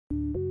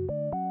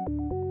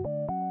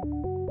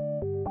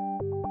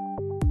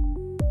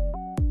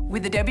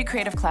With Adobe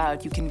Creative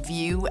Cloud, you can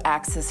view,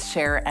 access,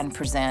 share, and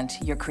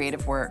present your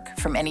creative work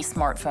from any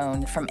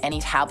smartphone, from any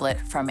tablet,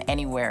 from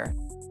anywhere.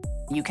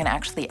 You can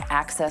actually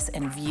access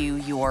and view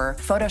your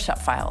Photoshop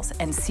files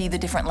and see the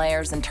different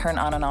layers and turn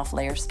on and off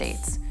layer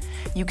states.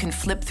 You can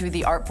flip through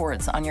the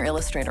artboards on your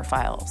Illustrator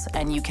files,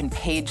 and you can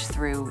page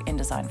through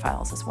InDesign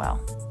files as well.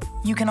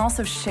 You can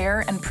also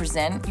share and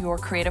present your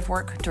creative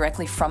work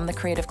directly from the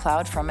Creative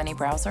Cloud from any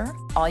browser.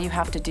 All you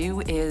have to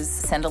do is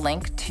send a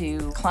link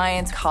to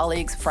clients,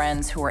 colleagues,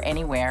 friends who are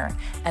anywhere,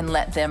 and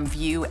let them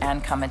view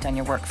and comment on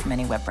your work from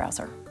any web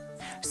browser.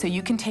 So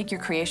you can take your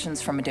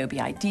creations from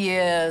Adobe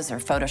Ideas or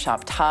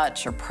Photoshop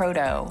Touch or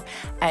Proto,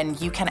 and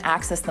you can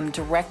access them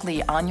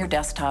directly on your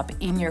desktop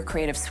in your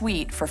Creative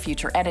Suite for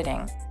future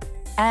editing.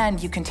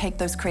 And you can take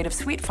those Creative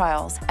Suite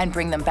files and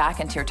bring them back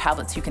into your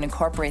tablet so you can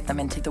incorporate them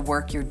into the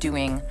work you're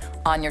doing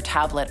on your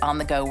tablet, on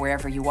the go,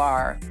 wherever you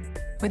are.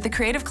 With the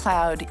Creative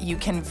Cloud, you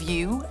can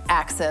view,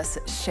 access,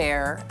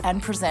 share,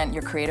 and present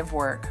your creative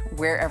work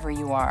wherever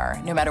you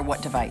are, no matter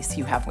what device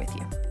you have with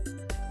you.